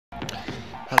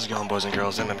How's it going, boys and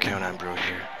girls? MMK09 Brew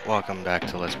here. Welcome back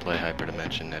to Let's Play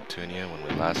Hyperdimension Neptunia. When we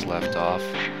last left off,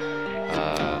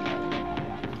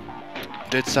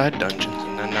 did side dungeons,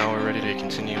 and then now we're ready to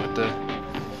continue with the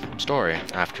story.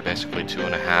 After basically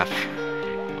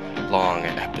 2.5 long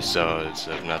episodes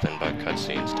of nothing but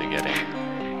cutscenes to getting,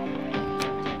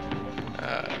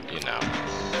 you know,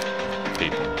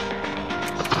 people.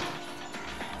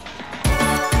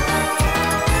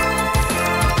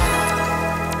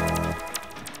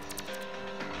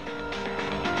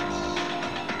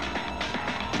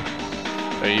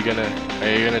 Are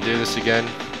you gonna do this again,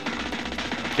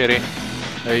 Kitty?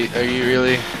 Are you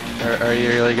really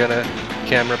gonna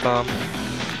camera bomb?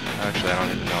 Actually, I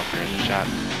don't even know if you're in the shot.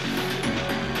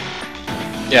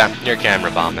 Yeah, you're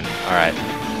camera bombing. All right.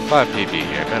 5 PP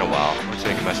here. Been a while. We're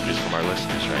taking messages from our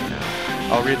listeners right now.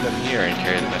 I'll read them here and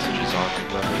carry the messages on to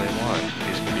whoever they want.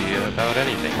 These can be about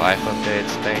anything: life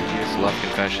updates, thank yous, love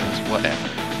confessions, whatever.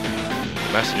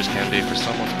 The messages can be for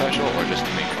someone special or just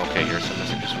to me. Okay, here's some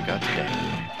messages we got today.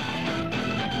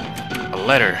 A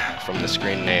letter from the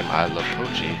screen name I Love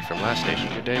Pochi from last station.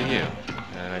 Good day to you.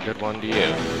 And a good one to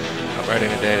you. I'm writing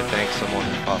today to thank someone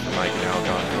who fought for my now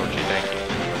gone Pochi. Thank you.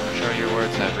 I'm sure your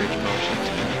words have reached Pochi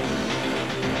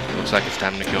too. Looks like it's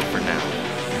time to go for now.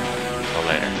 Until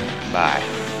later. Bye.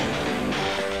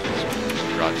 This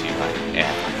is brought to you by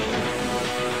F.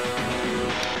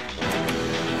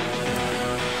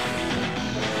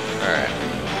 Alright.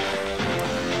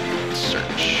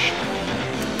 Search.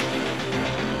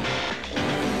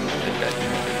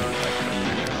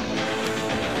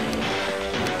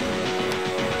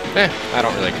 I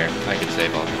don't really care. I can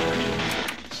save all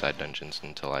the side dungeons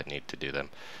until I need to do them.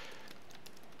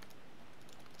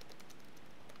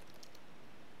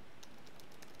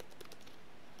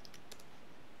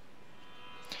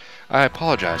 I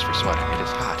apologize for sweating. It is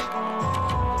hot.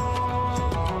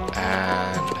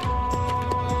 And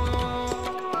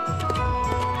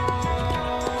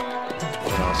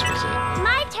what else was it?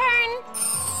 My turn.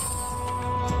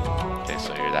 Okay,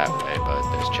 so you're that way, but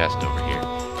there's chest over here.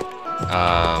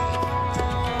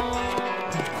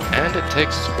 And it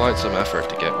takes quite some effort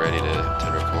to get ready to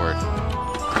record,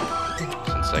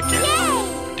 since I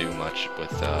can't do much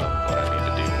with what I need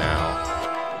to do now.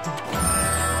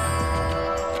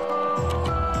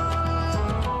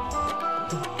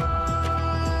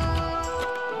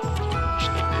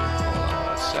 Just need to hold on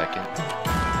a second.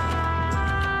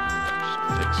 Just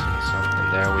fixing something.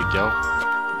 There we go.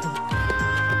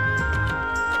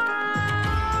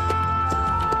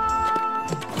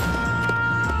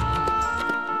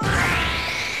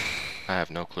 I have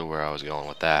no clue where I was going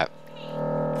with that.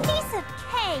 Piece of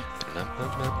cake.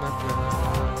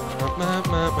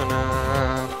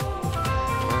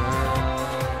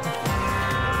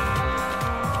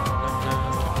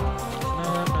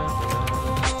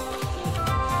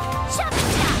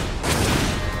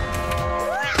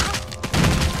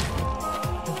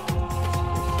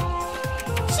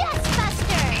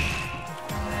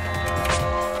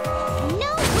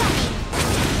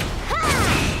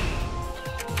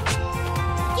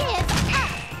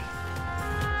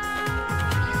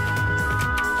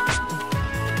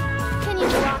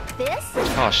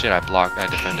 Oh shit, I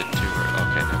defended too.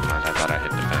 Okay, never mind, I thought I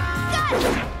hit defend.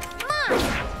 Gotcha! Come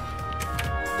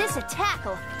on! This a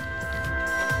tackle.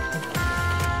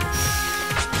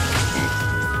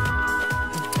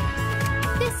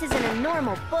 This isn't a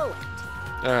normal bullet.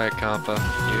 Alright, Compa,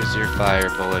 use your fire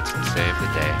bullets and save the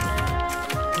day.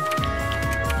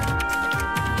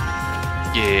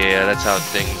 Yeah, that's how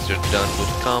things are done with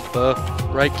Compa.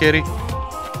 Right, Kitty?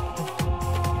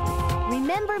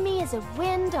 Remember me as a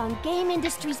wind on game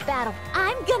industry's battle.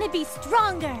 I'm gonna be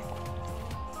stronger.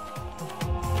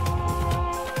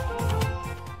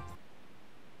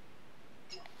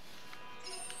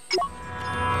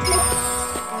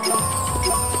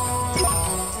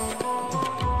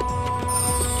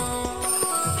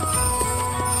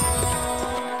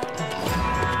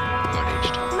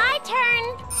 My turn.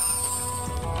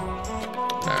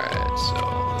 Alright, so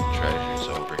the treasure's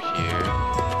over here.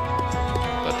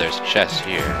 But there's chests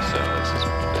here, so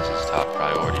this is top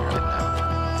priority right now.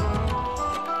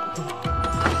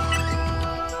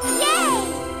 Yay!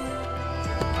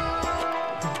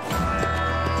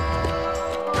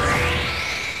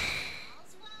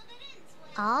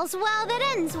 All's well that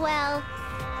ends well.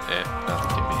 Nothing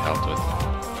can be helped with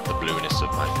the blueness of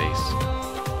my face.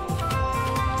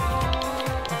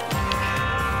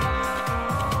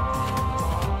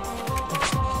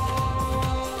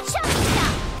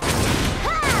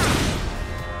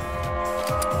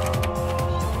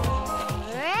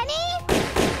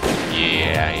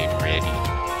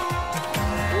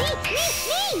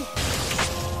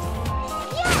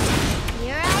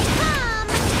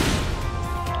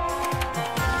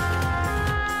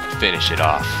 finish it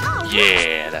off.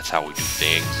 Yeah, that's how we do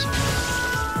things.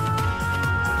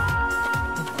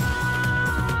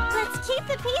 Let's keep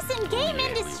the peace in game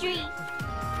industry.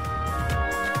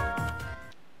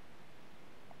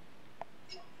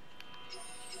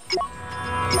 Did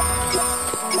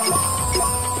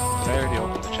I already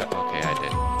open the chest? Okay, I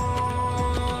did.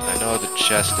 I know the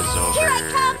chest is over. Here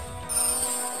I come.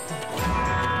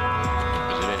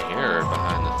 Is it in here or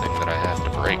behind the thing that I have to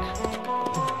break?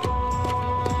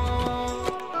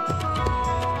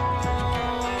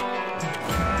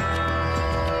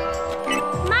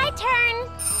 My turn.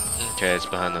 Okay, it's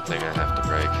behind the thing I have to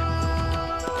break.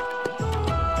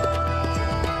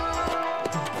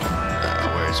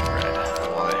 Where's Fred? I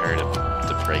want her to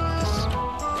break this.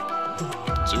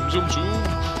 Zoom, zoom, zoom.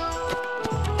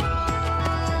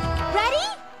 Ready?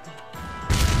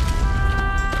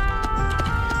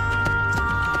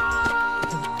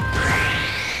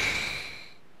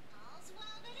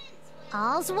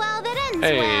 All's well that ends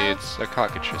Hey, well. it's a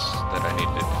cockatrice that I need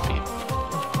to defeat.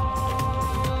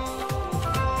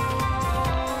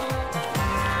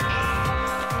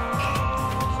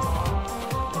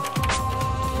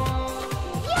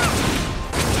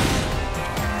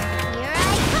 Here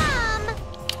I come!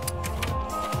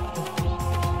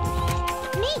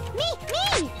 Me!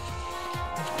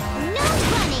 No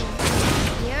running!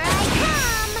 Here I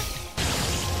come!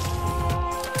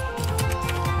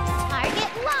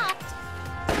 Target locked!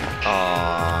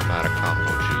 Aw, I'm out of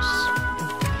combo juice.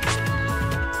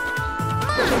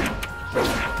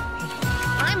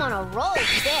 I'm on a roll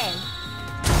today.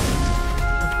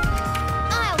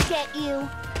 I'll get you.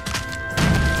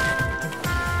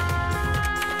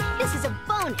 This is a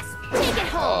bonus. Take it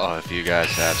home. Oh, if you guys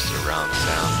have surround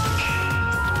sound.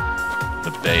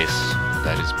 The bass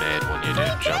that is made when you do We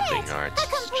did jumping it! arts. A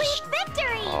complete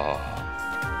victory! Oh.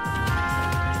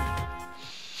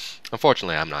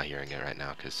 Unfortunately, I'm not hearing it right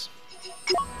now because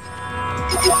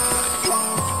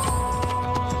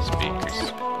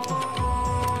speakers.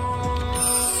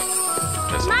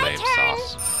 Just My lame turn.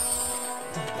 sauce.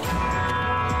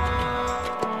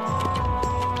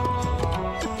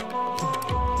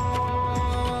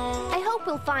 I hope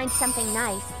we'll find something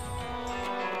nice.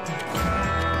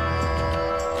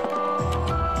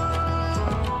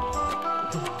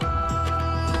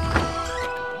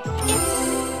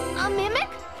 It's a mimic?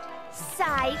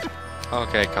 Sigh.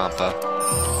 Okay, Compa.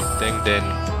 Ding ding.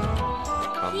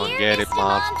 Come on, Here, get it, Mr.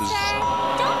 monsters. Monster.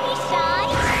 Don't be shy.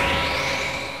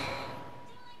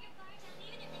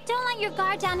 Don't let your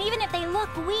guard down even if they look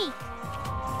weak.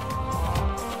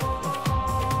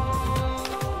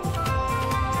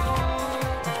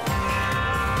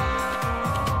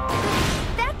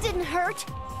 That didn't hurt.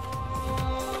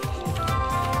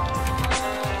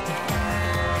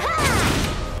 Ha!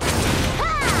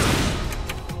 Ha!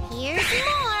 Here's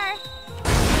more.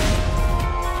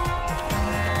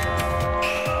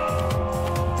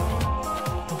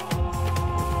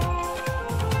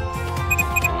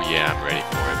 Oh yeah, I'm ready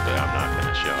for it, but I'm not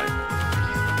gonna show it.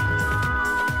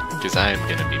 Because I am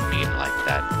gonna be mean like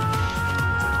that.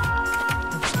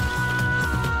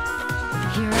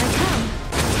 Here I come.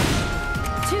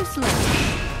 Too slow.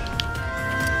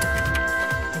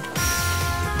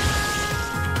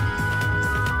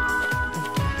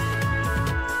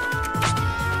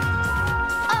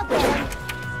 I'll get him.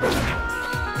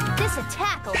 This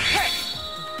attack will hurt.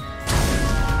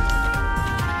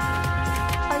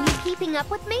 Are you keeping up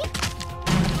with me?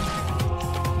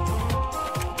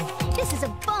 This is a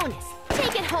bonus.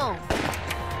 Take it home.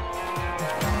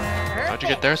 How'd you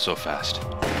get there so fast?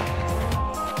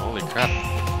 Holy crap.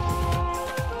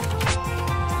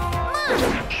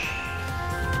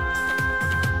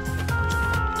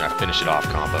 Gotta finish it off,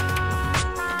 Compa.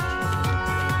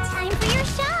 Time for your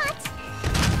shot.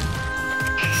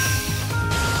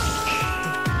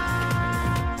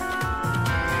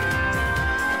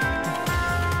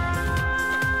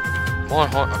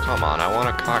 Come on, I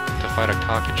want to fight a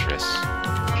cockatrice.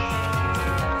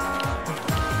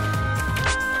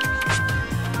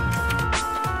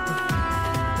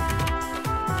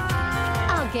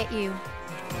 I'll get you.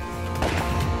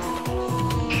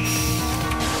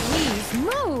 Please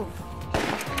move.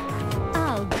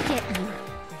 I'll get you.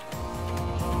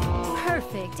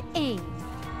 Perfect aim.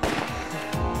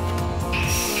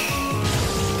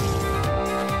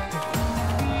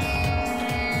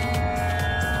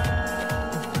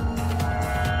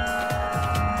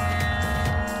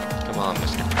 Come on,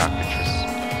 Mr. Cockatrice.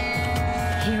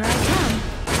 Here I come.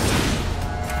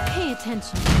 Pay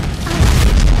attention.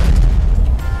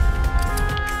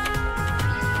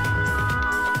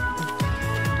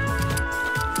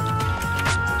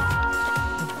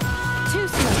 Too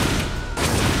slow.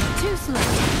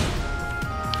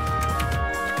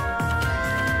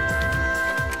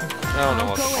 don't know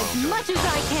I'll what go the as farm much doing. as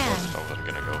I can. So I'm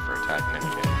gonna go for attacking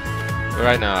anyway. But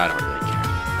right now, I don't really care.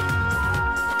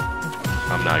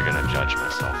 I'm not gonna judge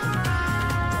myself.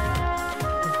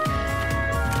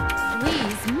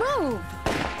 Please move.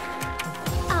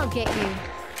 I'll get you.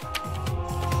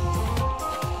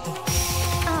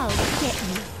 I'll get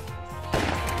you.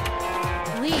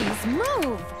 Please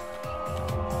move.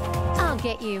 I'll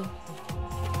get you.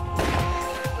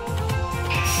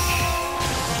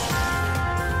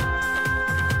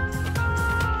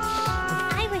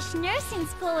 I wish nursing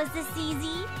school was this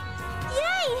easy.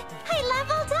 Yay! I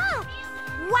leveled up!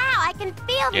 Wow, I can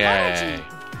feel the Yay! energy!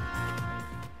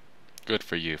 Good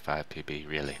for you, 5PB,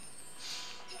 really.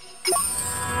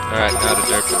 Alright, now to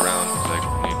derp around, because I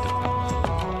need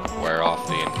to wear off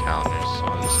the encounters, so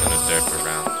I'm just gonna derp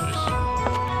around. Just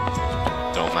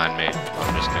don't mind me,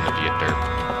 I'm just gonna be a derp.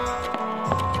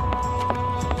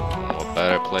 What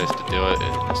better place to do it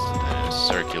is in a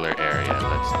circular area.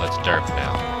 Let's derp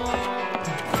now.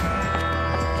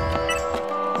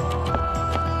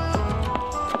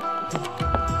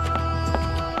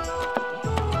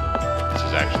 This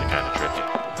is actually kind of tricky.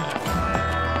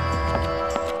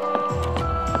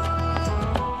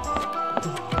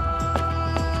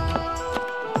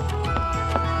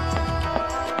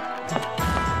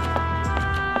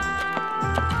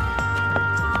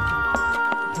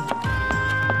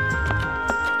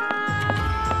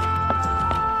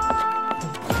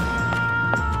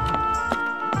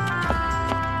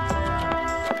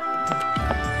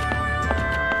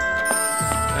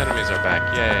 Enemies are back,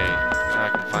 yay! Now I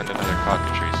can find another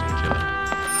cockatrice and kill it.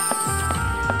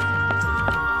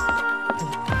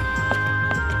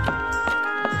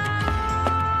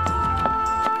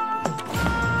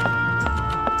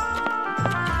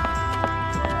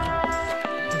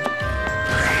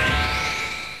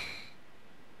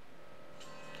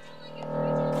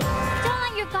 Don't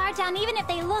let your guard down even if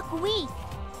they look weak.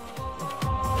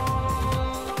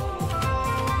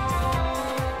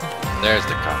 There's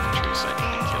the cockatrice I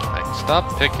need to kill. Like, stop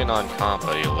picking on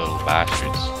Compa, you little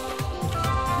bastards.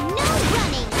 No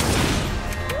running!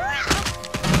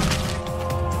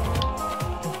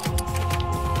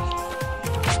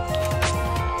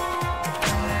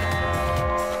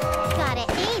 Gotta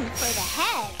aim for the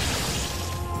head.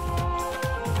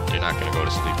 You're not gonna go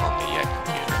to sleep on me yet,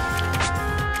 computer.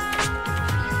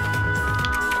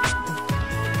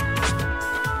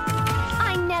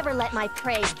 I never let my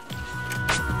prey.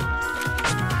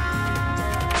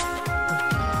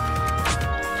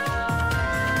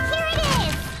 Here it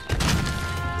is!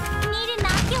 Need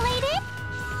inoculated?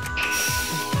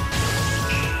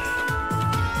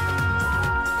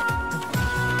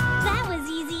 That was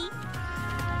easy.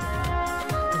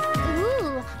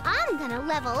 Ooh, I'm gonna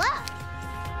level up.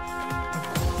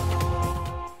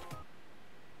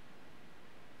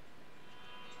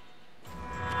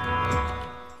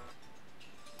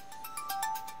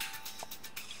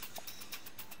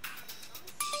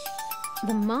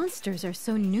 The monsters are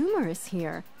so numerous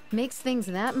here. Makes things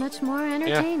that much more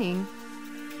entertaining.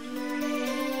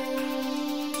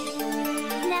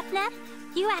 Nep,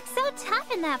 you act so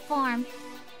tough in that form.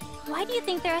 Why do you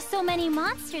think there are so many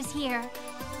monsters here?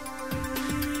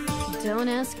 Don't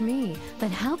ask me,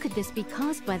 but how could this be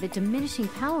caused by the diminishing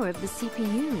power of the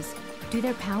CPUs? Do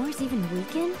their powers even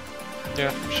weaken?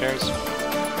 Yeah, shares.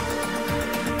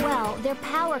 Well, their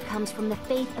power comes from the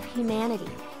faith of humanity.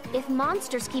 If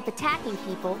monsters keep attacking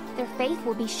people, their faith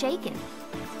will be shaken.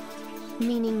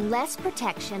 Meaning less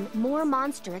protection, more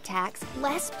monster attacks,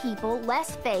 less people,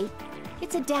 less faith.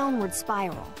 It's a downward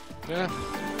spiral. Yeah.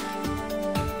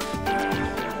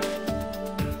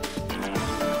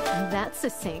 That's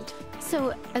succinct.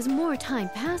 So, as more time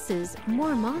passes,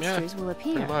 more monsters will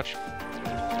appear. Pretty much.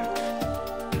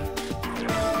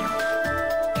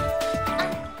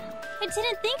 I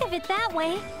didn't think of it that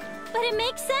way, but it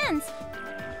makes sense.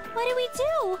 What do we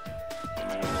do?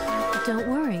 Don't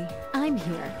worry, I'm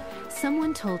here.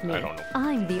 Someone told me I don't know.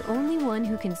 I'm the only one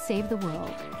who can save the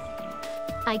world.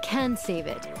 I can save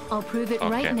it. I'll prove it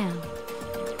right now.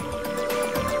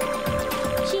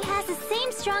 She has the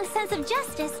same strong sense of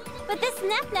justice, but this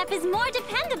Nep is more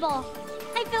dependable.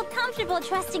 I feel comfortable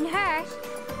trusting her.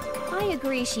 I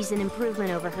agree she's an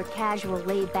improvement over her casual,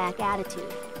 laid-back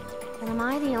attitude. But am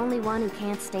I the only one who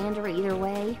can't stand her either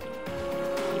way?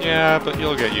 Yeah, but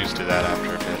you'll get used to that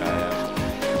after a bit, I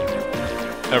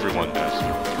have. Everyone does.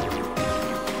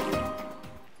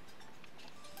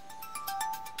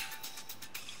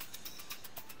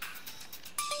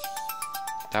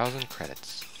 1,000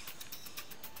 credits.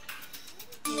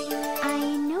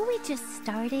 I know we just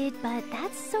started, but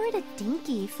that's sort of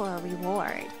dinky for a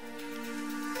reward.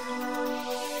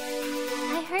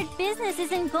 I heard business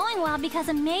isn't going well because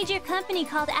a major company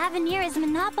called Avenir is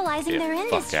monopolizing their Fuck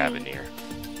industry. Avenir.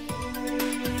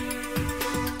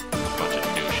 Bunch of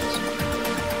douches.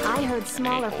 I heard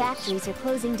smaller A-holes. factories are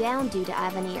closing down due to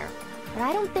Avenir, but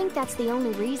I don't think that's the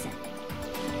only reason.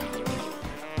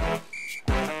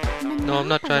 No, I'm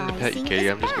not trying to pet you, Monopolizing Katie.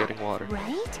 is I'm just bad, getting water.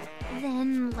 Right?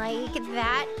 Then, like,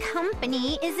 that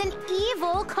company is an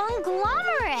evil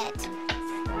conglomerate.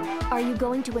 Are you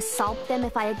going to assault them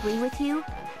if I agree with you?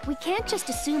 We can't just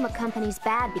assume a company's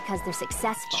bad because they're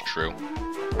successful. It's true.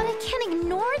 But I can't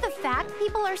ignore the fact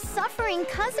people are suffering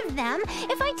because of them.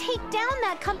 If I take down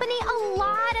that company, a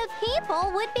lot of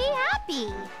people would be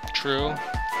happy. True.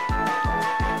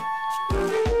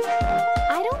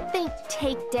 I don't think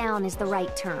take down is the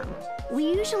right term. We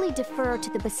usually defer to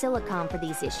the Basilicom for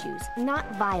these issues,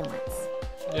 not violence.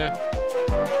 Yeah.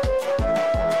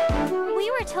 We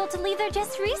were told to leave there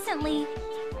just recently.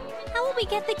 How will we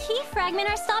get the key fragment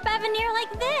or stop Avenir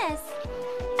like this?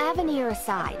 Avenir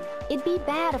aside, it'd be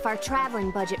bad if our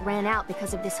traveling budget ran out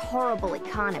because of this horrible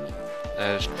economy.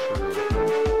 That is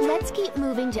true. Let's keep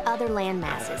moving to other land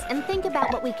masses and think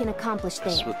about what we can accomplish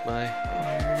This there. with my...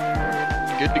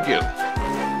 Good to go.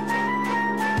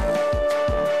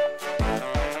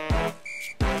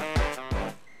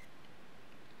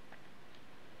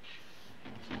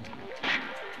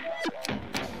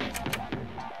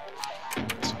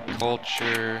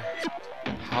 Culture.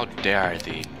 How dare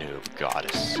thee, noob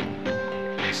goddess.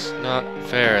 It's not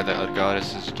fair that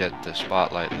goddesses get the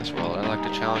spotlight in this world. I'd like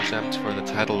to challenge them for the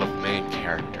title of main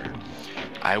character.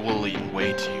 I will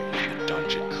await you in the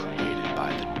dungeon created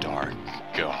by the Dark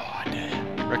God.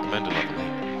 Recommended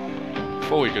level 8.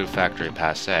 Before we do factory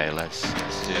passe, let's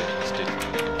do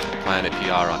Planet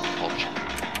PR on culture.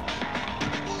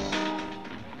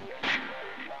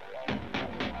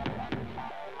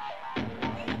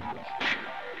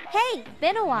 Hey,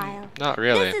 been a while. Not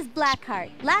really. This is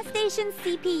Blackheart, last station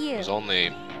CPU. It was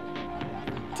only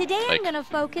Today like I'm gonna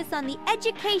focus on the 2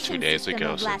 education days system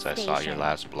ago of since last I saw your station.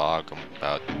 last blog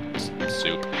about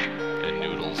soup and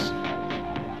noodles.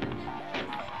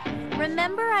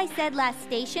 Remember I said last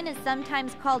station is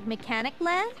sometimes called Mechanic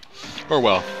Land? Or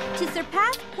well, To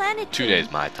surpass Planet 2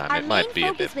 days my time. our It might main be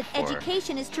a bit focus with before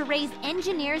education is to raise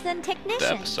engineers and technicians.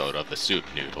 the episode of the soup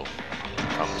noodle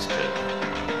comes to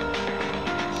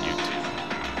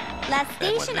YouTube. Last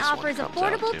And when Station this one offers comes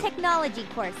affordable out, too. technology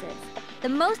courses, the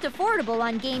most affordable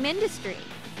on game industry.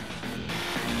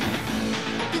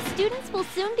 The students will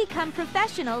soon become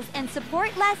professionals and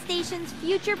support Last Station's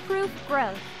future-proof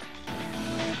growth.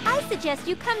 I suggest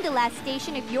you come to Last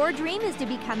Station if your dream is to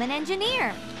become an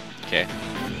engineer. Okay.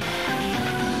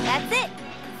 That's it.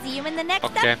 See you in the next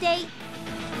Okay. update.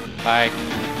 Bye.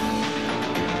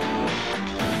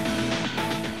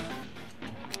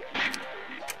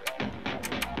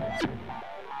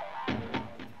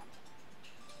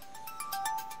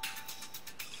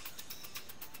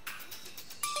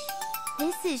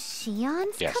 This is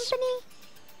Shion's Yes. company?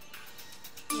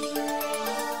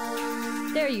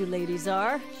 There you ladies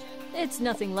are. It's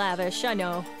nothing lavish, I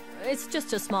know. It's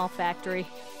just a small factory.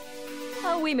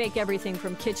 Oh, we make everything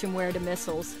from kitchenware to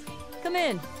missiles. Come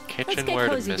in. Let's get Kitchenware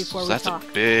to cozy before missiles. we That's talk.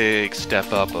 a big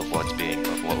step up of what would be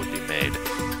made.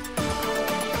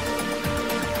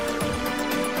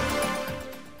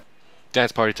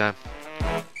 Dance party time.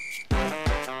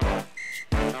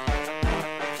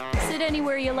 Sit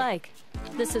anywhere you like.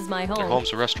 This is my Their home.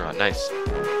 home's a restaurant. Nice.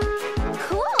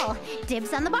 Cool!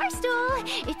 Dibs on the bar stool!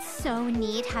 It's so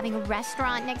neat having a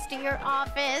restaurant next to your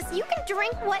office. You can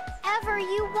drink whatever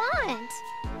you want.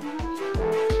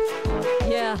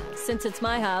 Yeah, since it's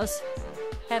my house.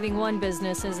 Having one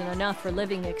business isn't enough for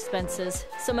living expenses,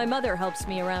 so my mother helps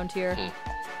me around here.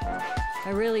 I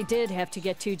really did have to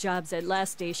get 2 jobs at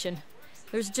Last Station.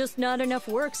 There's just not enough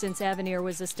work since Avenir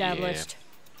was established.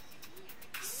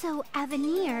 So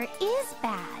Avenir is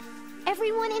bad.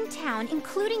 Everyone in town,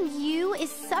 including you,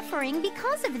 is suffering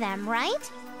because of them,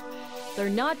 right? They're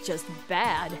not just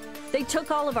bad. They took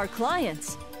all of our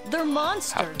clients. They're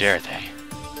monsters. How dare they?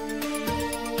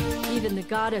 Even the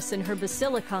goddess and her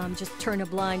basilicom just turn a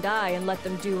blind eye and let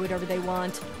them do whatever they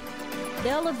want.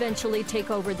 They'll eventually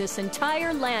take over this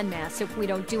entire landmass if we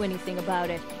don't do anything about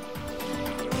it.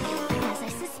 As I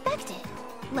suspected,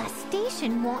 Last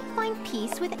Station won't find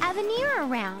peace with Avenir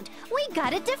around. We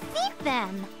gotta defeat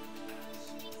them!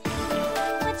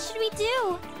 What should we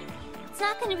do? It's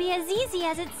not gonna be as easy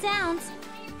as it sounds.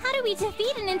 How do we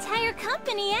defeat an entire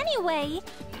company anyway?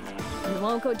 We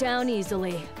won't go down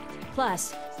easily.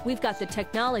 Plus, we've got the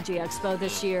Technology Expo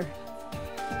this year.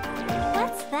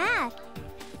 What's that?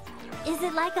 Is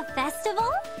it like a festival?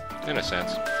 In a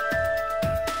sense.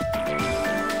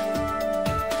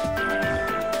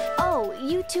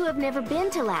 You two have never been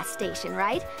to Last Station,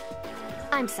 right?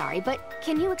 I'm sorry, but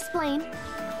can you explain?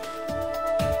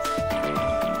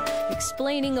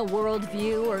 Explaining a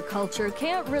worldview or culture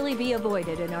can't really be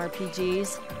avoided in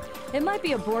RPGs. It might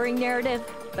be a boring narrative,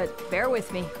 but bear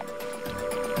with me.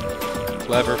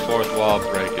 Clever fourth wall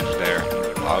breakage there.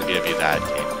 I'll give you that,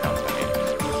 Game Company.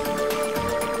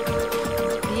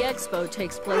 The expo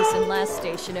takes place in Last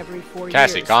Station every 4 years.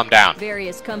 Cassie, calm down.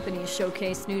 Various companies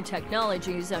showcase new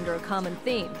technologies under a common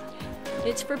theme.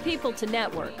 It's for people to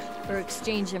network, or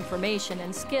exchange information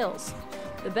and skills.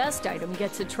 The best item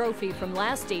gets a trophy from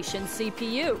Last Station's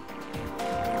CPU.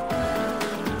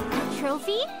 A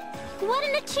trophy? What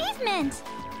an achievement!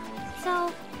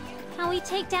 So, can we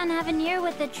take down Avenir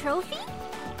with the trophy?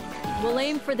 We'll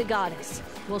aim for the goddess.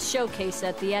 We'll showcase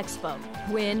at the expo,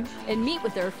 win, and meet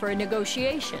with her for a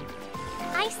negotiation.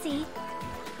 I see.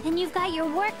 Then you've got your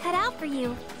work cut out for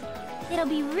you. It'll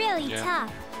be really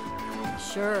tough.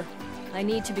 Sure. I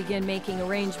need to begin making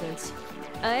arrangements.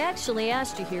 I actually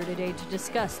asked you here today to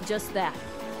discuss just that.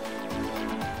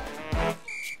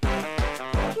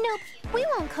 Nope, we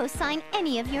won't co-sign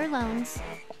any of your loans.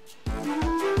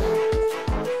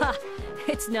 Ha!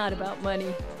 It's not about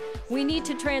money. We need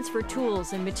to transfer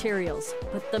tools and materials,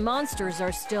 but the monsters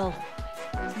are still...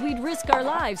 We'd risk our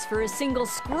lives for a single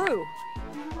screw.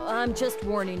 I'm just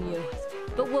warning you,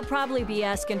 but we'll probably be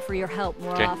asking for your help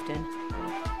more often.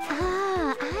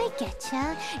 Ah, I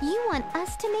getcha. You want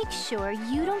us to make sure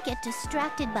you don't get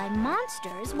distracted by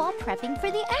monsters while prepping for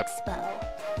the expo.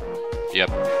 Yep.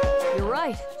 You're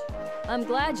right. I'm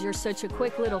glad you're such a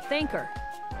quick little thinker.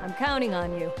 I'm counting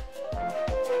on you.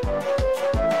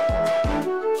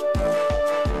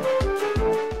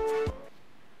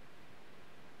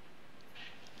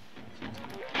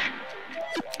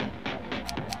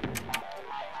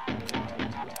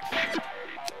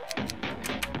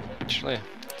 Actually,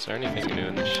 is there anything new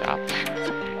in the shop?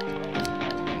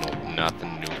 Nope,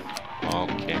 nothing new.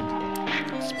 Okay.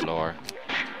 Explore.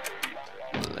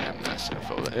 Landmass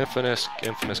info. The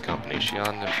infamous company.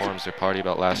 Xion informs their party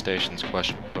about Last Station's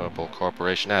questionable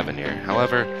corporation Avenir.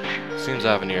 However, it seems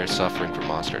Avenir is suffering from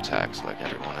monster attacks like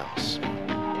everyone else.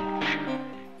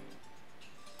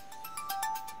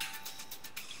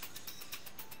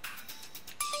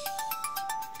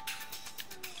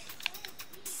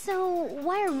 So,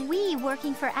 why are we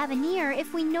working for Avenir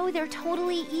if we know they're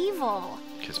totally evil?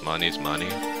 Because money's money.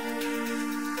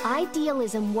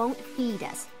 Idealism won't feed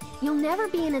us. You'll never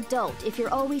be an adult if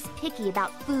you're always picky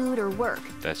about food or work.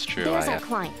 That's true. There's our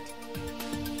client.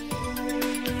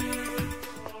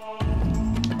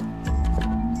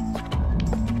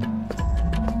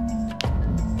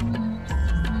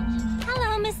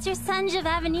 Hello, Mr. Sunj of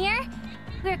Avenir.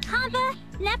 We're Kampa,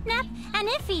 Nep-Nep, and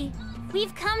Iffy.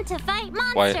 We've come to fight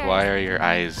monsters. Why are your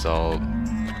eyes all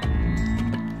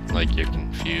like you're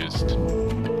confused?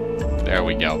 There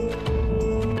we go.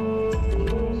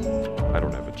 I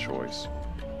don't have a choice.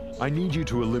 I need you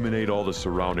to eliminate all the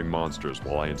surrounding monsters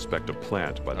while I inspect a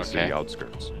plant by the city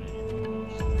outskirts.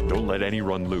 Don't let any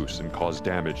run loose and cause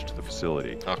damage to the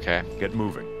facility. Okay. Get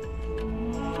moving.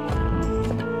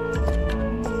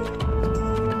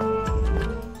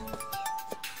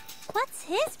 What's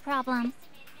his problem?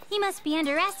 He must be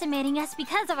underestimating us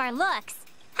because of our looks.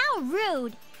 How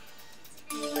rude!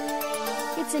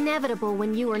 It's inevitable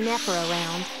when you or Nep are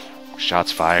around.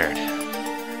 Shots fired.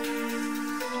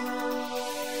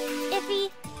 Iffy,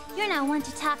 you're not one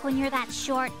to talk when you're that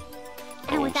short.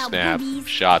 And Oh without snap. boobies.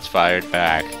 Shots fired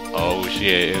back. Oh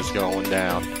shit, it's going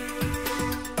down.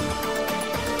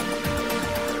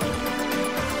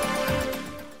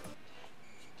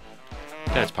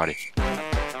 Dance party.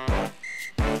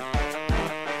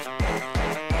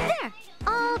 There!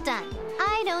 All done.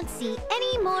 I don't see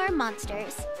any more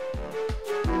monsters.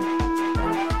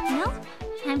 Nope.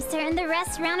 I'm certain the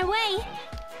rest ran away.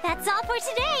 That's all for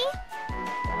today.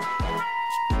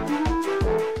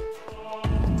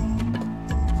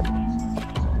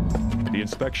 The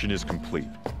inspection is complete.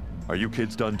 Are you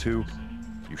kids done too?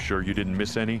 You sure you didn't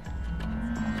miss any?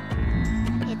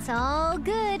 It's all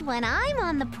good when I'm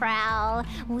on the prowl.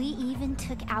 We even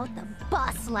took out the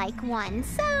boss like one,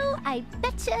 so I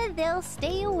betcha they'll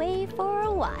stay away for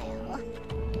a while.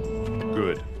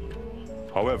 Good.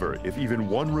 However, if even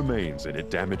one remains and it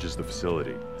damages the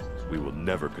facility, we will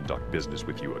never conduct business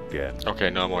with you again. Okay,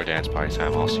 no more dance parties.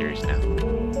 I'm all serious now.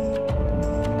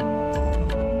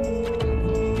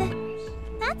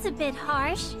 That's a bit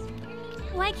harsh.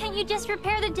 Why can't you just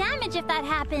repair the damage if that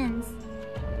happens?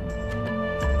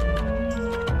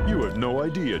 You have no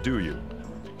idea, do you?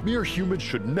 Mere humans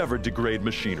should never degrade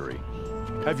machinery.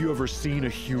 Have you ever seen a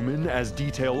human as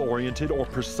detail-oriented or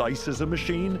precise as a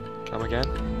machine? Come again?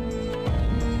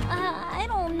 I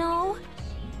don't know.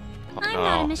 Oh, I'm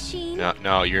not a machine.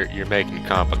 No, you're making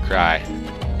Compa cry.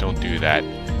 Don't do that.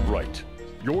 Right.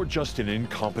 You're just an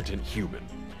incompetent human.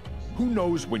 Who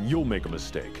knows when you'll make a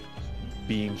mistake?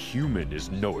 Being human is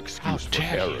no excuse for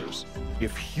errors.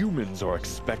 If humans are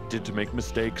expected to make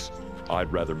mistakes,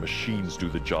 I'd rather machines do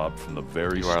the job from the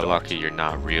very start. You are lucky you're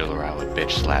not real, or I would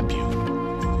bitch slap you.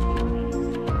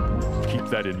 Keep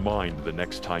that in mind the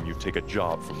next time you take a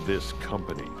job from this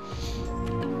company.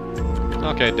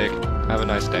 Okay, Dick. Have a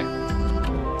nice day.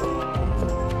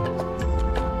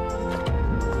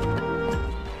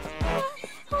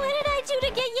 What did I do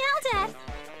to get yelled at?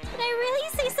 Did I really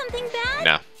say something bad?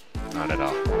 No, not at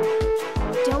all.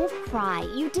 Don't cry.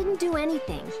 You didn't do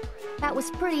anything. That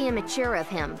was pretty immature of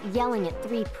him, yelling at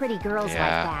 3 pretty girls like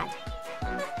that.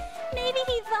 Maybe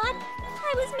he thought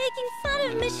I was making fun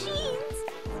of machines.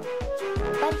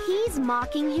 But he's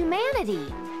mocking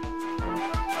humanity.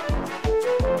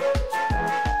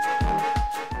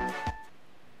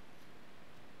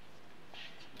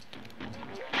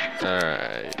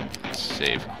 Alright,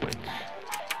 save quick.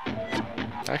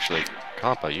 Actually,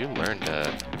 Compa, you learned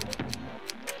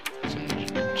some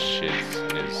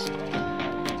shizness.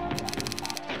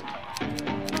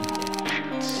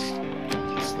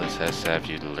 Let's have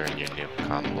you learn your new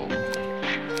combo.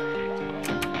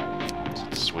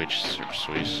 Sweet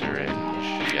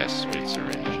syringe. Yes, sweet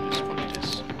syringe is what it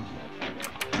is.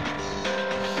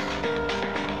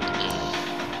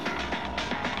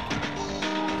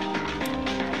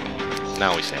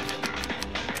 Now we save.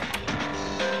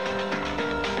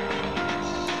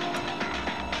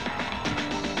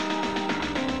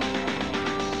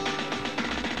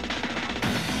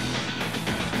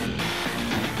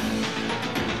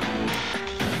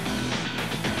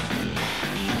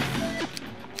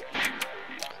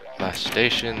 Last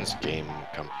Station's Game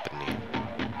Company.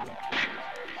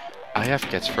 IF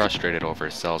gets frustrated over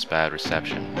his cell's bad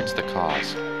reception. What's the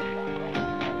cause?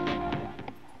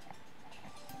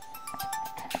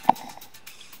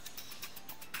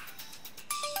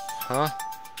 Huh?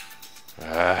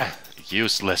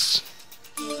 Useless.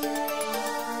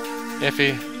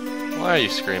 Iffy, why are you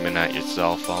screaming at your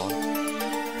cell phone?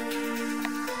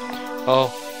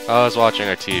 Oh, I was watching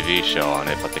a TV show on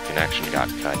it, but the connection got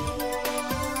cut.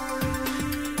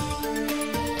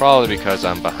 Probably because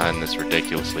I'm behind this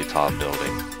ridiculously tall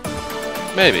building.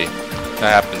 Maybe.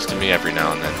 That happens to me every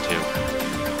now and then, too.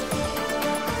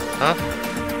 Huh?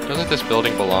 Doesn't this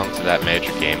building belong to that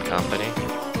major game company?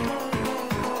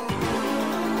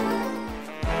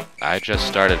 I just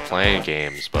started playing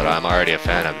games, but I'm already a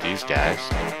fan of these guys.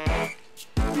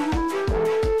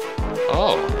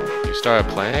 Oh, you started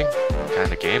playing? What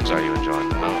kind of games are you enjoying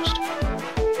the most?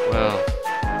 Well,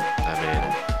 I mean,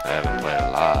 I haven't played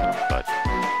a lot, but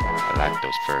I like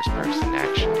those first-person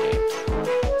action games.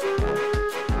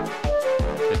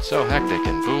 It's so hectic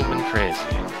and boom and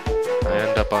crazy. I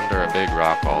end up under a big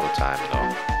rock all the time, though.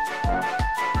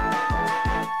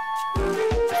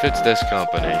 If it's this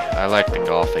company, I like the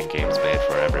golfing games made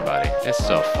for everybody. It's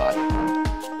so fun.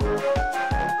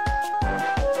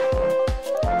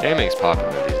 Gaming's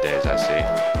popular these days, I see.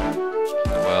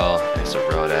 Well, it's a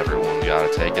road everyone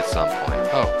gotta take at some point.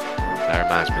 Oh, that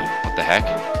reminds me. What the heck?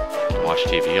 You can watch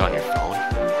TV on your phone?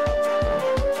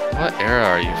 What era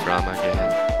are you from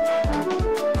again?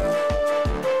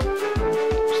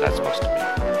 What's that supposed to mean?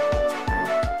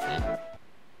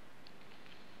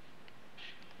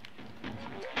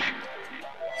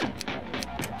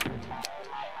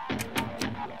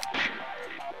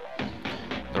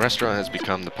 The restaurant has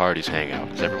become the party's hangout.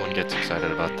 As everyone gets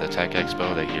excited about the Tech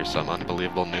Expo, they hear some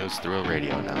unbelievable news through a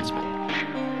radio announcement.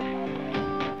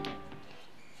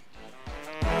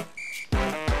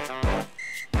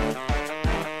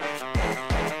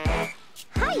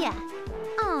 Hiya!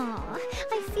 Aw,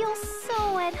 I feel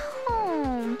so at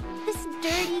home. This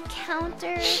dirty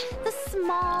counter, the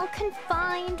small,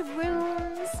 confined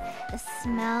rooms, the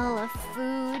smell of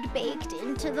food baked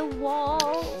into the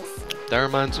walls. That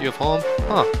reminds you of home?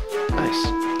 Huh. Nice.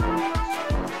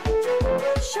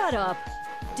 Shut up.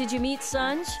 Did you meet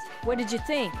Sanj? What did you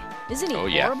think? Isn't he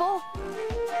horrible?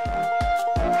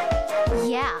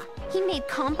 Yeah, he made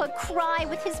Compa cry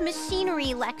with his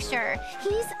machinery lecture.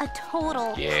 He's a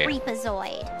total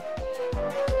creepazoid.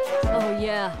 Oh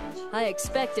yeah, I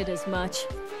expected as much.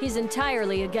 He's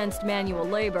entirely against manual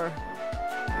labor.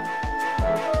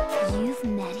 You've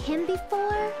met him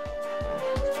before?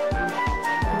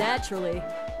 Naturally.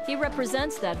 He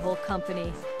represents that whole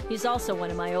company. He's also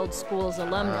one of my old school's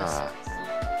alumnus.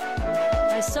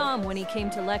 I saw him when he came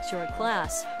to lecture a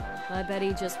class. I bet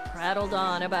he just prattled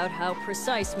on about how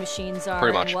precise machines are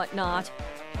and whatnot.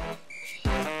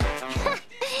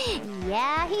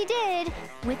 Yeah, he did.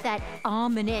 With that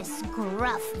ominous,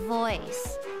 gruff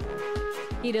voice.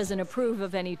 He doesn't approve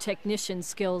of any technician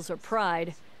skills or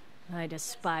pride. I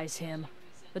despise him.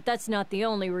 But that's not the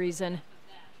only reason.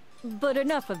 But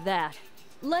enough of that.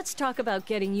 Let's talk about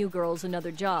getting you girls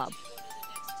another job.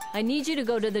 I need you to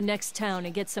go to the next town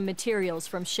and get some materials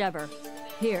from Shever.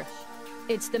 Here,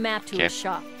 it's the map to his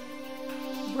shop.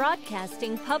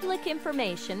 Broadcasting public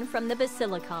information from the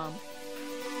Basilicom.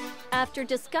 After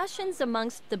discussions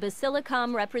amongst the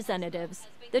Basilicom representatives,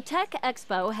 the Tech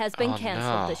Expo has been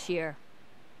canceled this year.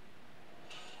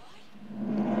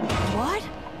 What?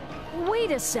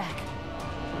 Wait a sec.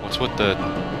 What's with the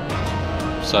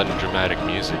sudden dramatic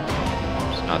music?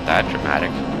 It's not that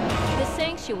dramatic. The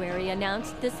Sanctuary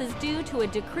announced this is due to a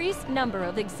decreased number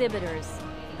of exhibitors.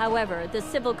 However, the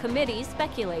Civil Committee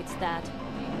speculates that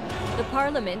the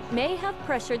Parliament may have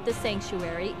pressured the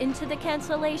Sanctuary into the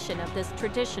cancellation of this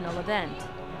traditional event.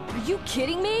 Are you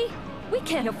kidding me? We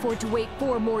can't afford to wait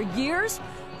 4 more years.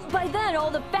 By then,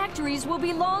 all the factories will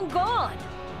be long gone.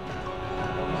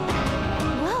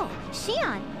 Whoa,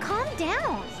 Xion, calm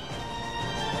down.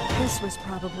 This was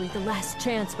probably the last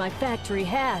chance my factory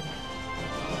had.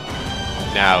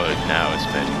 Now it's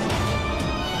fitting.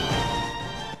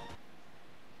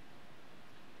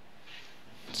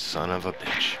 Son of a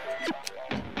bitch.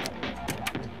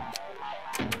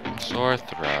 Sore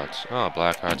throats. Oh,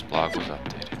 Blackheart's blog was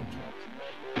updated.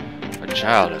 A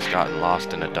child has gotten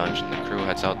lost in a dungeon. The crew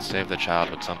heads out to save the child,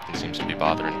 but something seems to be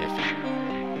bothering Iffy.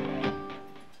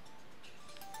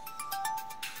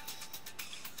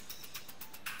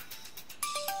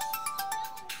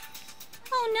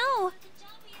 Oh no!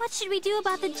 What should we do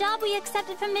about the job we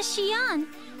accepted from Miss Xion?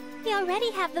 We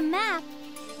already have the map.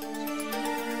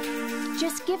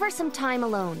 Just give her some time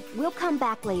alone. We'll come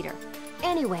back later.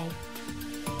 Anyway.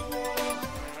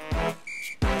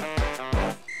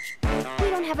 We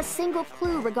don't have a single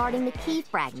clue regarding the key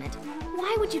fragment.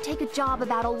 Why would you take a job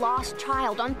about a lost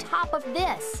child on top of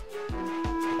this?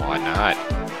 Why not?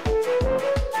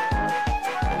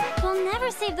 We'll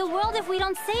never save the world if we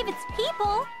don't save its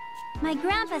people. My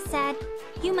grandpa said,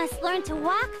 you must learn to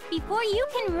walk before you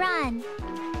can run.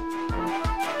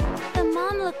 The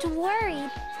mom looked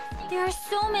worried. There are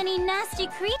so many nasty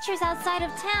creatures outside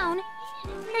of town.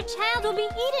 Her child will be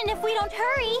eaten if we don't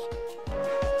hurry.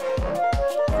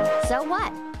 So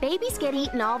what? Babies get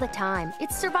eaten all the time.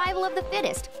 It's survival of the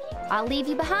fittest. I'll leave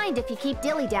you behind if you keep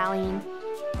dilly-dallying.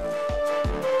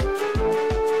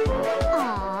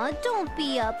 Aw, don't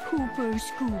be a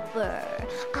pooper-scooper.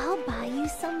 I'll buy you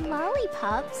some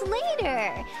lollipops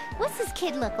later. What's this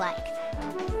kid look like?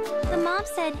 The mom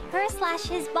said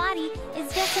her/his body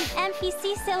is just an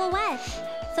NPC silhouette,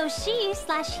 so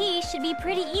she/he should be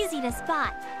pretty easy to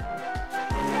spot.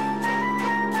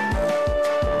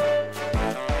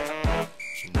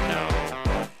 No.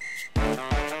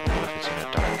 What if it's in a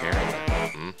dark area?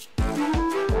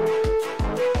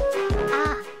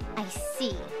 Ah, I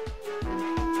see.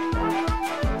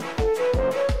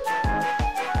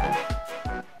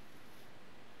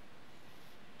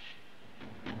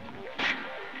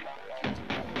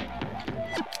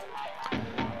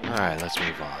 Alright, let's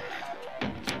move on.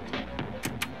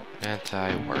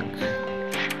 Anti-work.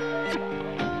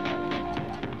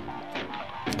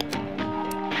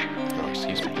 Oh,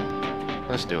 excuse me.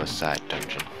 Let's do a side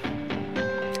dungeon.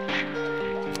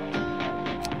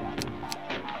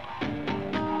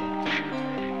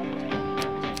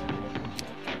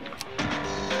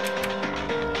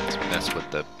 Let's mess with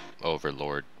the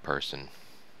overlord person.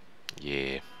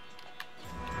 Yeah.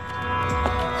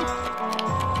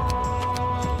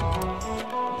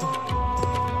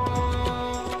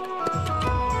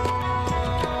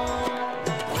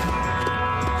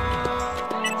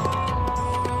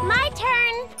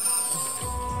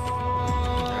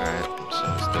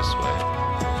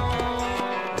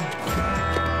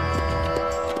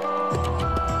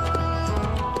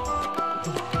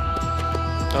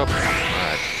 Oh,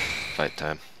 alright. Fight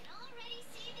time.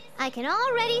 I can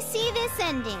already see this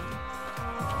ending.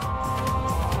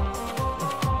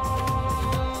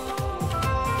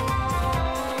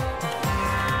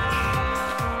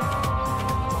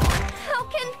 How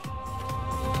can...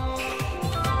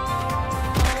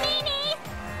 Nini!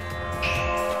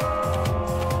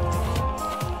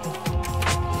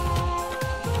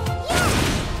 Yes!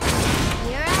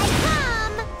 Here I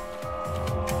come!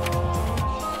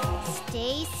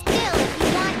 Stay still if you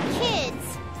want kids.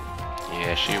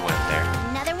 Yeah, she went there.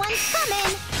 Another one's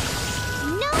coming.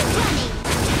 No running.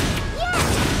 Yes!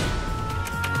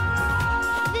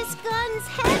 This gun's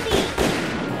heavy.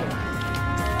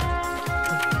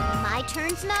 My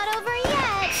turn's not over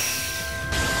yet.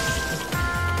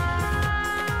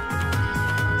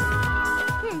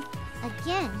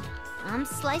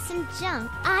 slicing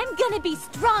junk. I'm gonna be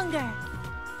stronger.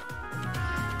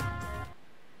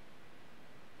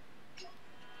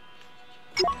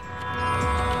 Give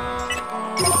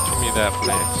me that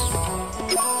place.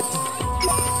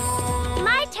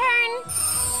 My turn.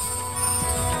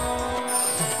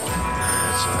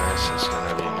 Alright, so this is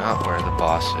gonna be not where the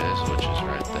boss is, which is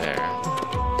right there.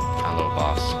 Hello,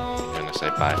 boss. I'm gonna say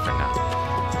bye for now.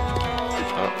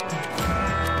 Oh.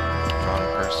 Wrong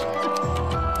person.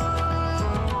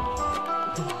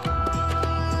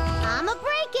 I'ma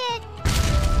break it.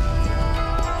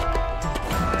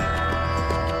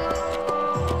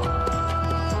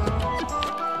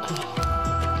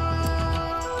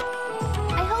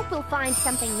 I hope we'll find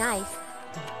something nice.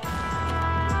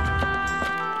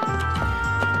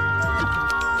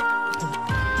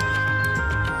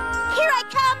 Here I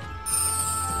come.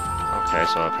 Okay,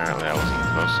 so apparently I wasn't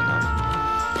close enough.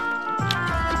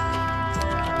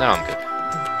 Now I'm good.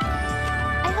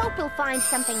 I hope we'll find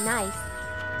something nice.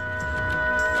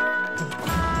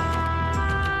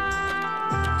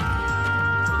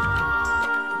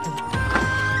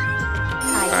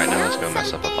 Alright, now let's go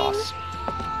mess up a boss.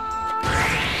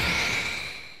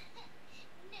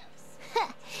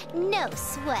 No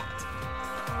sweat.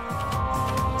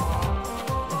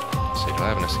 See, do I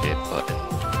have an escape button?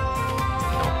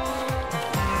 No.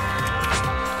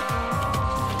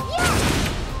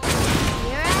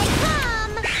 Here I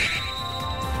come.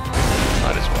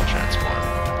 Might as well transform.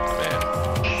 Man.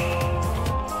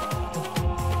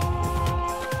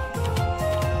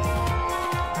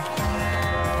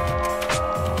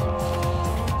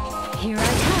 Here I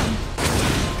come.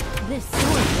 This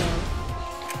sword will.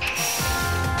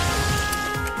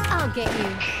 I'll get you.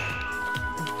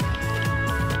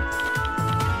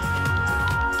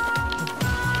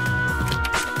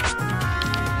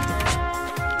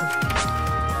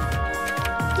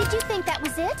 Did you think that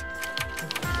was it?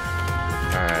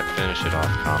 Alright, finish it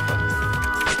off, Compa.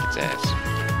 Kick its ass.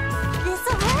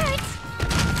 This'll hurt.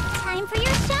 Time for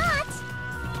your shot.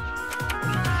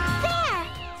 There!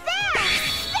 There!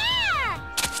 There!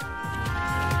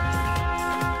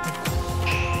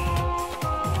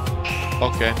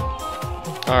 Okay.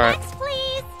 Alright. Next,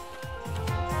 please.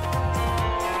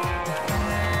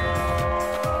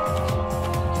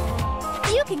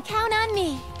 You can count on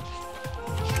me.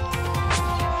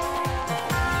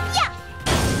 Yeah!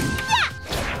 Yeah!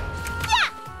 Yeah!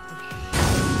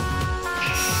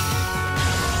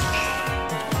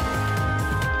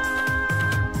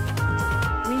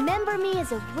 Remember me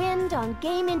as a wind on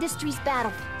game industry's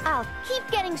battle. I'll keep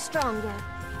getting stronger.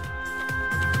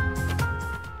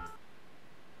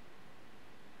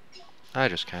 I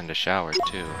just kinda showered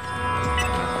too. Go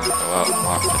out and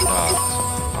walk the dogs.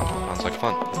 Oh, sounds like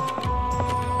fun.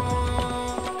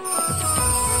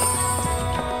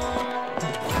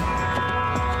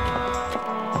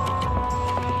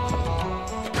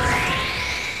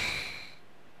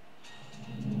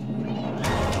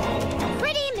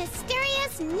 Pretty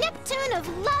mysterious Neptune of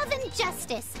love and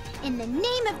justice. In the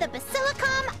name of the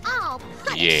Basilicom, I'll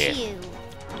punish Yeah. you.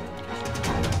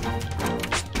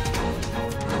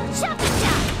 Choppy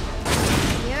chop.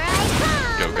 Here I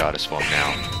come. Go goddess form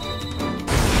now.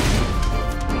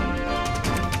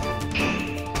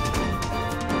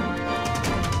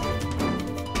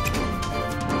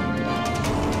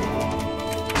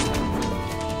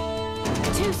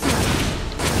 Too slow.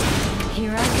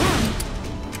 Here I come.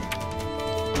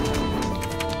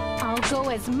 I'll go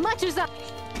as much as I... Time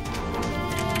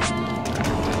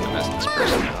to mess this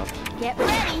person up. Get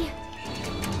ready.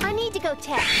 I need to go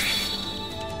test.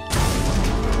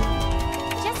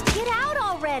 Just get out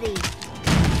already.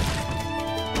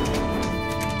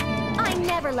 I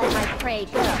never let my prey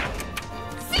go.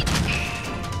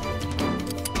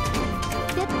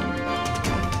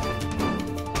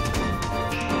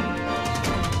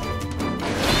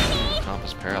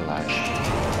 Compa's paralyzed.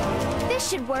 This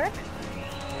should work.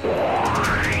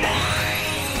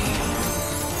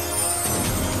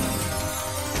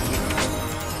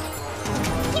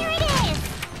 Here it is.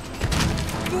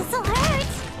 This'll hurt.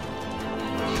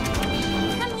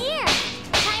 Come here.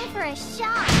 Time for a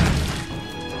shot.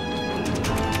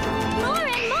 More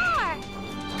and more.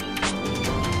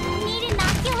 Need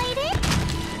inoculated?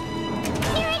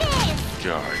 Here it is.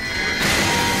 Guard.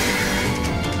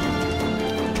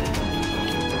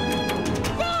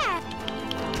 There.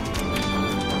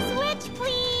 Switch,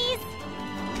 please.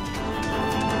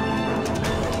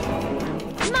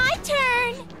 My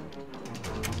turn.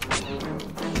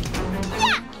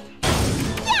 Yeah.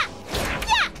 Yeah.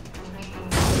 Yeah.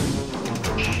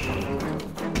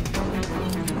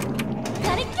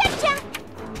 Gonna getcha.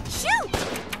 Shoot.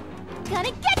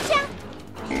 Gonna getcha.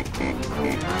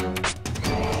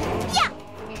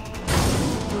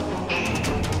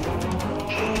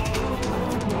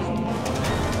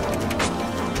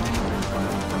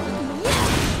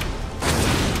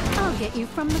 get you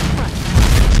from the front.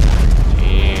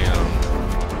 Damn.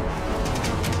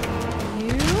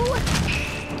 You.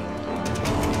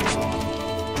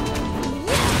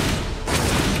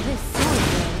 This sword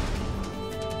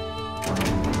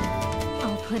will.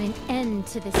 I'll put an end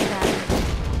to this battle.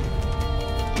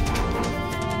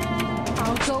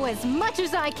 I'll go as much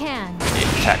as I can.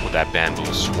 Attack with that bamboo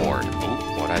sword.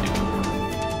 Ooh, what'd I do?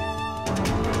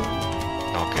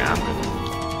 Okay, I'm good.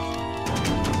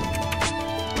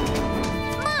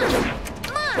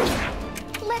 Come on!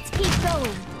 Let's keep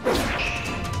going.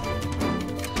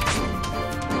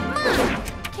 Come on!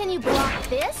 Can you block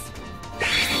this?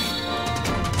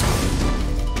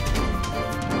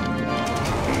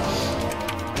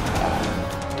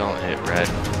 Don't hit red.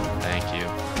 Thank you.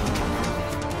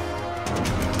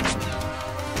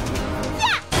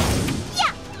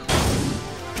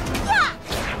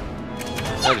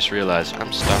 I just realized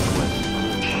I'm stuck with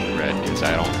red because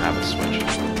I don't have a switch.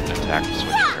 Attack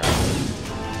switch.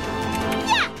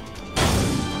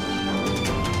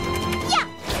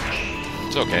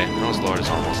 It's okay. Rose Lord is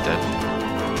almost dead.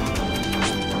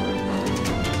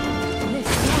 This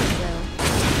sword will.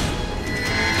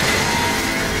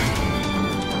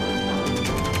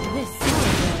 This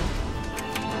sword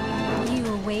will. You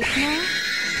awake now?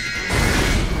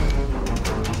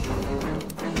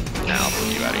 Now I'll put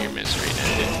you out of your misery.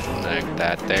 Like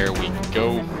that. There we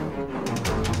go.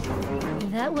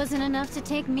 That wasn't enough to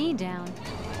take me down.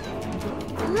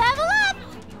 Level up!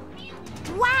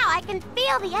 Wow, I can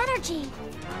feel the energy.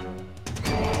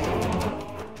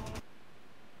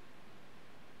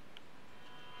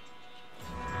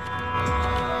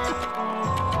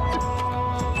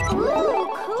 Ooh,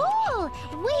 cool!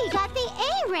 We got the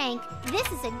A rank. This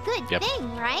is a good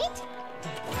thing, right?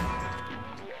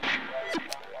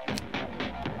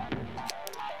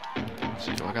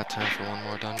 So do I got time for one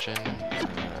more dungeon?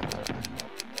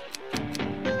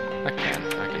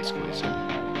 I can squeeze it.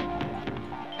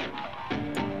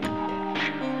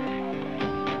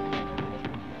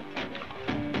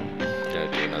 Gotta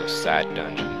do another side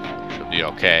dungeon. Should be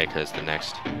okay, because the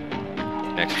next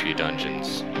few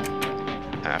dungeons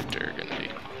after are gonna be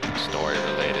story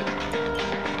related.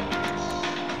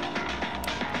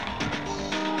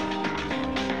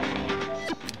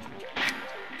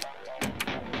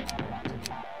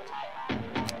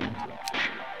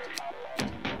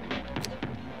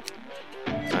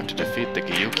 Time to defeat the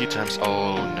Gyuki times...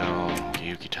 Oh no,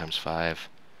 Gyuki times 5.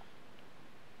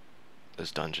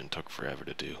 This dungeon took forever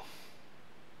to do.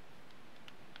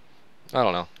 I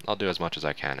don't know. I'll do as much as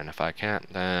I can, and if I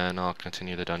can't, then I'll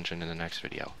continue the dungeon in the next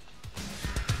video.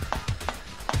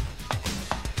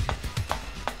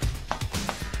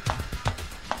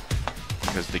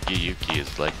 Because the Gyuki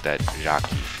is like that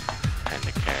jockey kind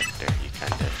of character. You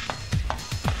kind of...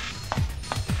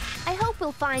 I hope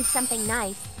we'll find something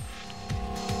nice.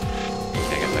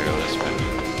 I guess I go this way.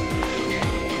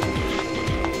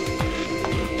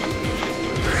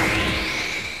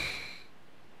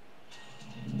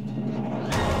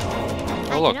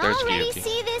 Oh look, there's I can already Gyuki.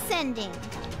 see this ending.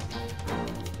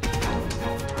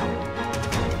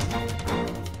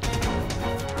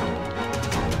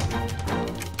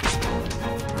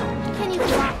 Can you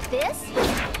block this?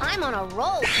 I'm on a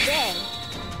roll today.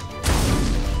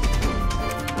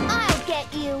 I'll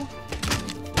get you.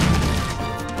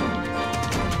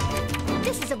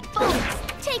 This is a bonus.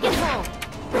 Take it home.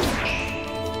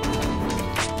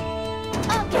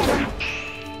 I'll get him.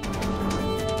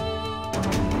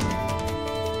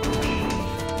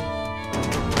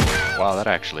 Wow, that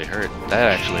actually hurt.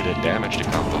 That actually did damage to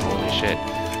combo. Holy shit.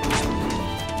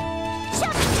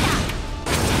 Chop chop!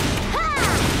 Ha!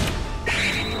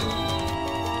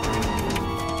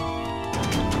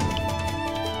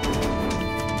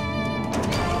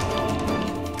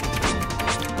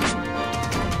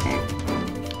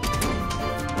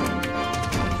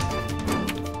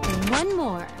 One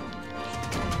more.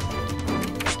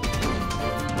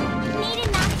 Need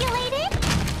inoculated?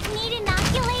 Need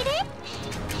inoculated?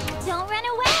 Don't run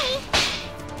away!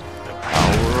 The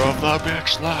power of the big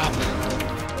slap.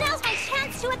 Now's my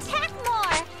chance to attack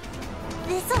more!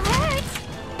 This'll hurt!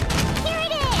 Here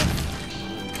it is!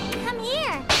 Come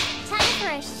here! Time for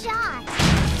a shot!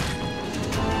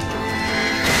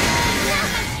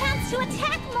 Now's my chance to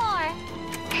attack more!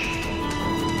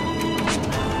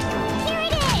 Here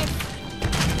it is!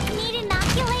 Need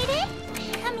inoculated?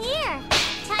 Come here!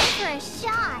 Time for a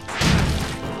shot!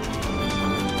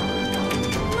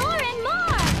 More and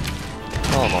more!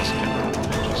 Almost killed him.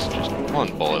 Just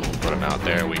one bullet will put him out.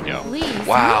 There we go. Please,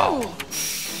 Wow!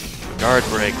 move. Guard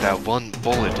break, that one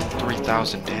bullet did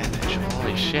 3,000 damage.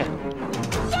 Holy shit.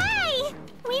 Yay!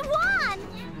 We won!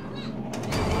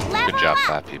 Good job,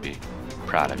 5PB.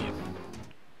 Proud of you.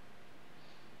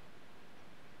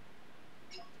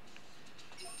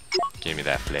 Give me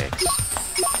that flex.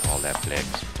 All that flex.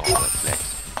 All that flex.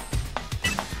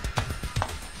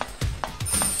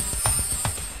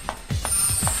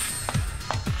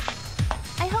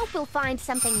 I hope we'll find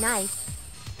something nice.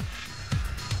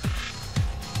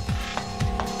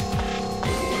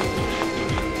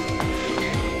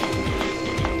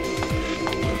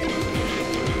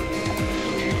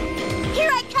 Here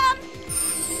I come!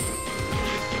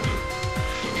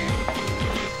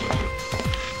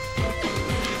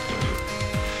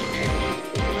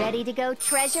 Ready to go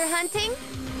treasure hunting?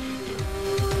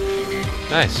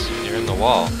 Nice. You're in the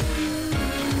wall.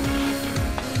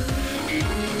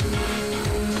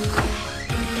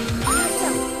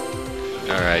 Awesome!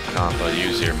 Alright, Combo,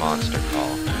 use your monster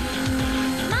call.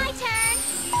 My turn!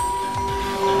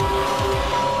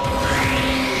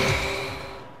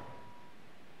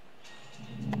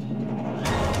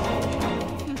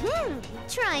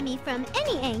 Try me from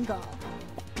any angle.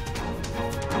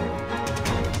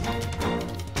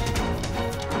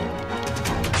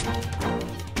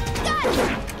 Got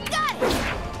it! Got it!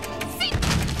 See?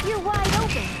 You're wide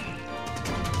open.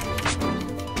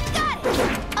 Got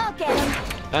it! I'll get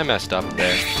him. I messed up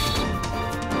there.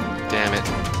 Damn it.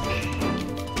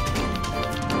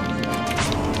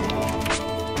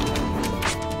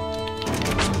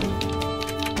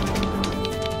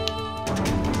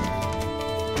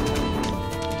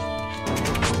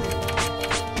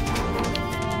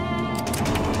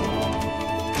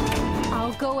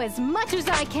 I'll go as much as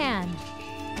I can.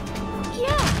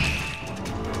 Yeah!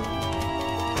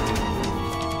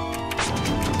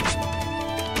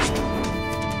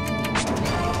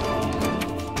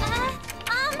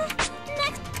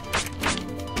 Next.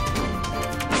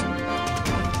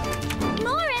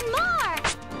 More and more!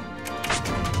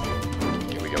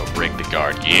 Here we go. Break the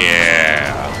guard.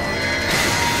 Yeah!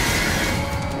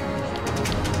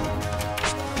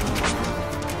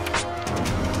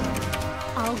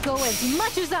 I'll go as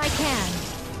much as I can.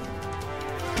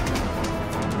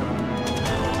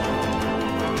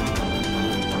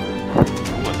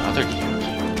 Ooh, another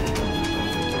cube.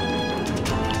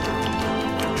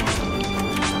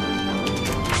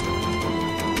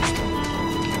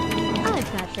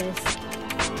 I've got this.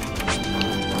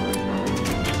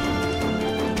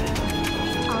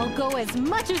 I'll go as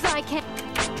much as I can.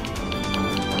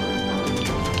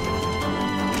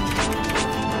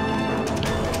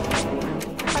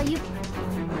 Are you...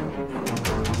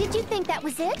 Did you think that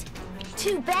was it?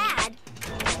 Too bad.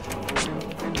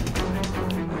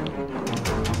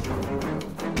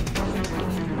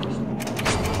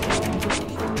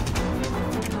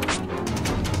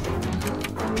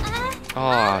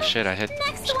 Oh shit, I hit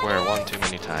Next square one. one too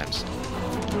many times. Too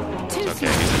It's okay,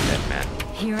 soon. he's a dead man.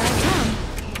 Here I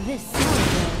come. This summer.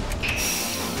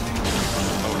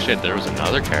 Oh shit, there was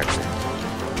another character.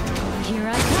 Here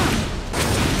I come.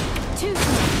 Too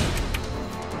soon.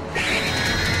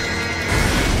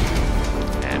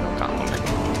 And no compliment.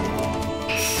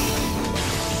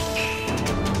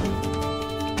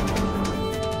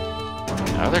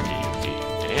 Another Gyuki.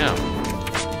 Damn.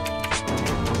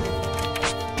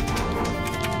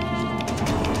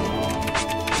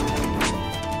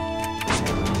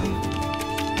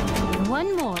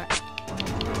 One more.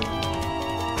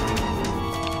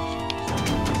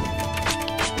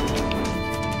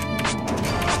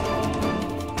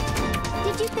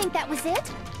 Did you think that was it?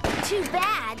 Too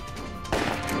bad.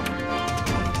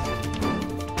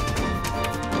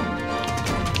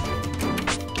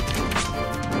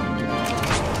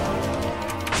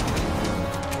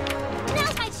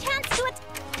 Now's my chance to it.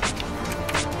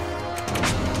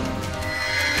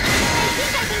 I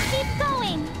think I can keep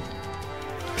going.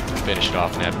 Finish it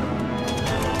off, Neb.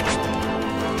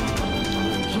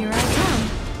 Here I come.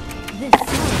 This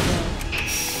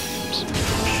summer.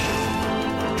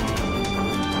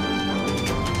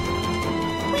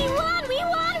 We won! We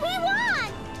won! We won!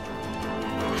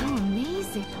 How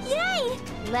amazing. Yay!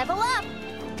 Level up.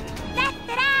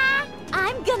 Da-da-da!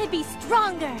 I'm gonna be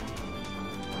stronger.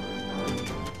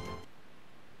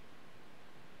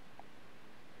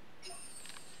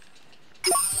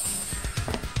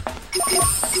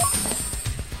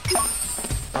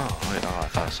 Oh, wait, oh, I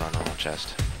thought I saw a normal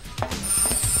chest.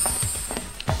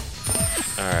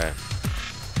 Alright.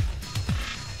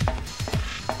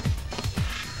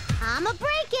 I'ma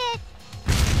break it.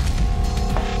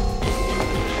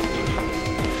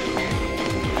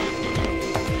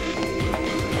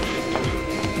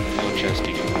 No chest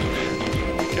you can move there.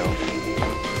 There we go.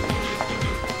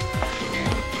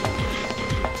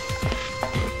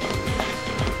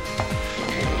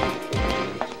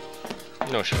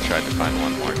 No, should have tried to find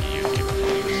one more Yuki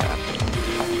before this happened.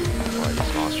 Before I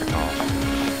use Monster Call.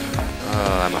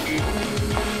 Oh, I'm a fool.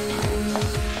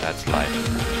 That's life.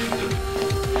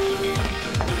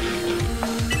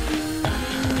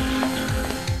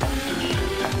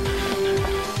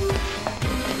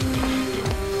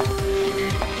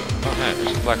 Oh man,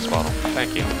 there's a flex bottle.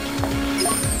 Thank you.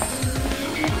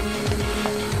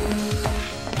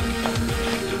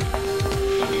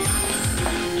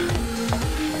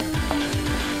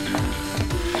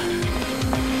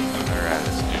 Alright,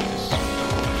 let's do this.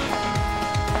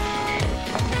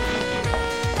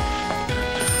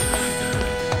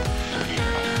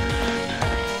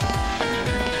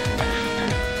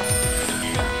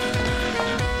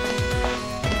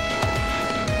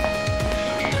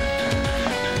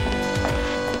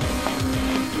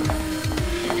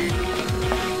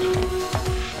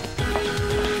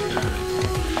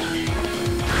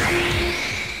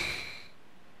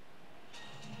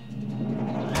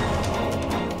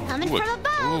 Coming from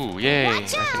above. Ooh, yay!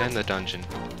 Watch I can out. end the dungeon.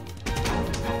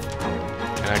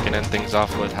 And I can end things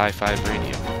off with High Five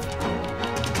Radio.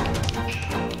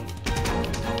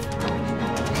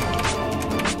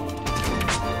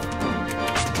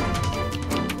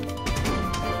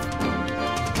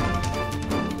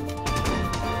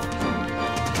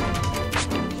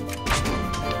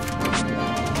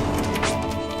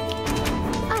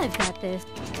 I've got this.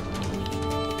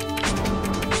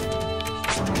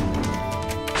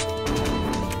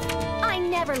 I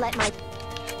never let my...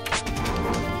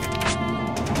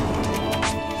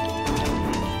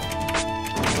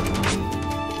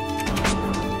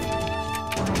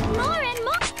 More and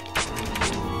more.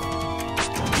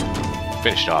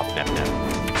 Finished off, Nep Nep.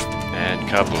 And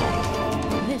kaboom.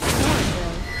 This sword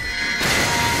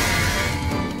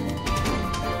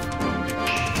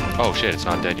will. Oh shit, it's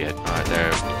not dead yet. Alright,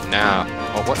 there. Now.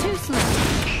 Oh, what? Too slow.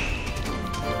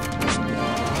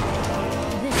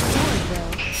 This sword will.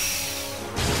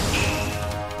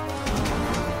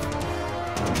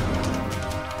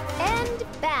 End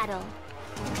battle.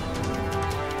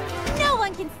 No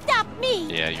one can stop me.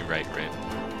 Yeah, you're right, Rin.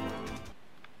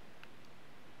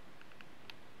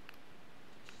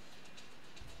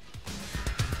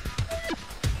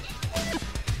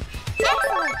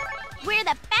 Excellent. We're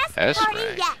the best S party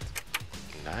rank. yet.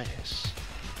 Nice.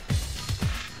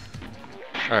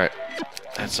 Alright.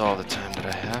 That's all the time that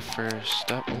I have for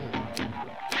stuff. Ooh.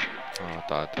 Oh, I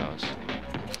thought that was...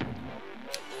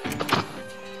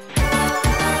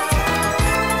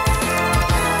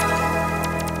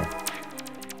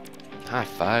 High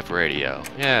Five Radio.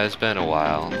 Yeah, it's been a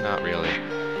while. Not really.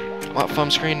 Well, from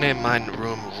screen name mine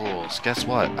room rules. Guess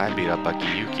what? I beat up a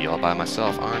Yuki all by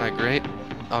myself. Aren't I great?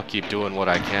 I'll keep doing what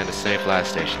I can to save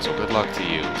last station, so good luck to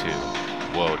you, too.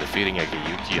 Whoa, defeating a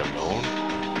Yuki alone?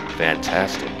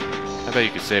 Fantastic. I bet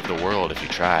you could save the world if you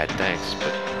tried, thanks,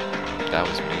 but that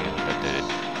was me that did it.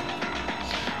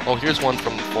 Oh, here's one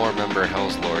from the 4-member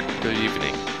Hell's Lord. Good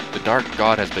evening. The Dark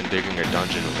God has been digging a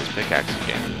dungeon with his pickaxe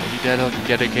again. Will you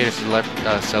dedicate a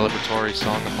celebratory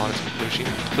song upon its completion?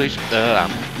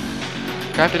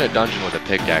 Crafting a dungeon with a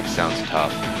pickaxe sounds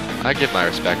tough. I give my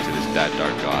respect to that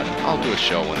Dark God. I'll do a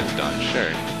show when it's done,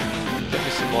 sure. Give me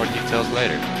some more details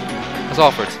later. That's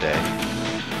all for today.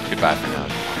 Goodbye for now.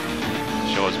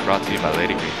 The show is brought to you by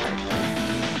Lady Greenheart.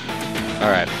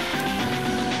 Alright.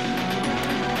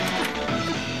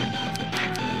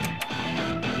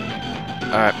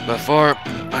 Alright,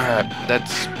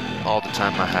 that's all the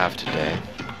time I have today.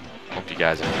 Hope you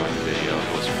guys enjoyed the video.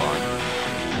 It was fun.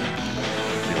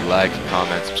 Leave a like,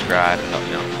 comment, subscribe, and help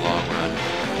me out in the long run.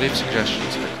 Leave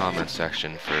suggestions in the comment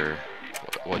section for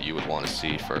what you would want to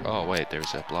see for... Oh, wait,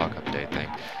 there's a blog update thing.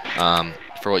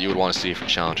 For what you would want to see for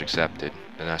Challenge Accepted.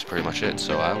 And that's pretty much it.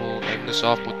 So I will end this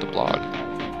off with the blog.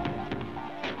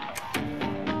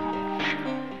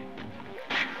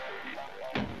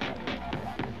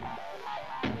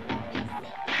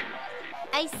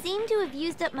 I seem to have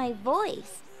used up my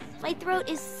voice. My throat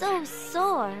is so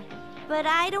sore. But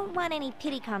I don't want any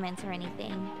pity comments or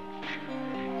anything.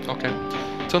 Okay.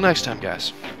 Till next time,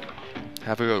 guys.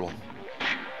 Have a good one.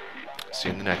 See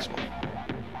you in the next one.